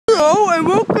Hello and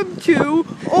welcome to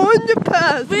On the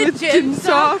Path with Jim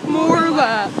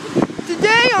Moralth.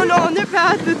 Today on the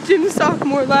Path with Jim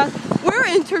Moralth, we're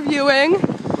interviewing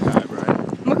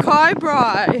Mackay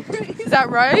Bry. Is that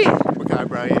right? Mackay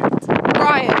Bryant.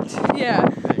 Bryant, yeah.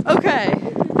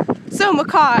 Okay. So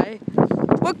Mackay,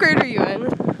 what grade are you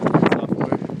in?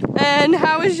 Sophomore. And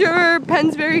how is your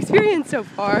Pennsbury experience so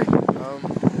far?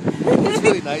 It's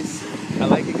really nice. I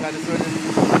like it, kind of, sort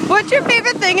of. What's your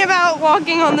favorite thing about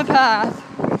walking on the path?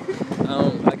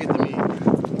 I get to meet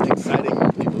exciting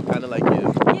people, kind of like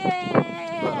you. Yay!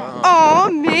 Aw,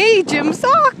 me, Jim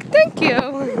Sock. Thank you.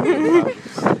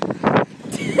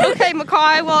 Okay,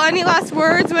 Mackay, well, any last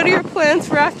words? What are your plans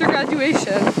for after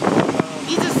graduation?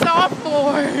 He's a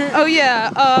sophomore. Oh,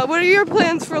 yeah. What are your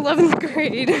plans for 11th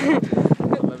grade?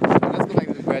 Let's go back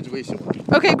to the graduation one.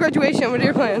 Okay, graduation. What are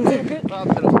your plans? Well,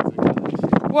 I don't know.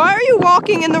 Why are you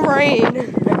walking in the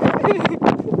rain?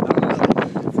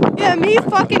 Yeah, me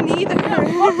fucking neither.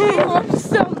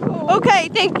 Okay,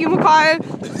 thank you, Mackay.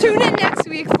 Tune in next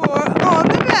week for On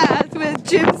the Path with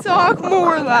Jim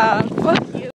Moralth.